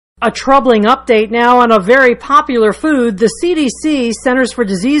A troubling update now on a very popular food. The CDC, Centers for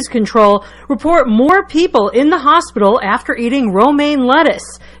Disease Control, report more people in the hospital after eating romaine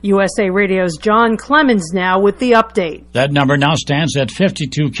lettuce. USA Radio's John Clemens now with the update. That number now stands at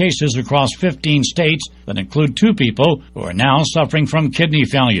 52 cases across 15 states that include 2 people who are now suffering from kidney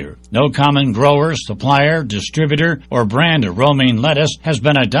failure. No common grower, supplier, distributor, or brand of romaine lettuce has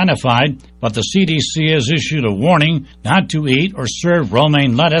been identified, but the CDC has issued a warning not to eat or serve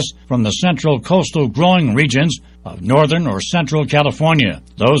romaine lettuce from the central coastal growing regions of northern or central California.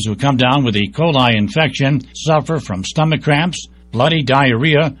 Those who come down with E. coli infection suffer from stomach cramps, bloody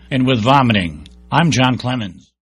diarrhea, and with vomiting. I'm John Clemens.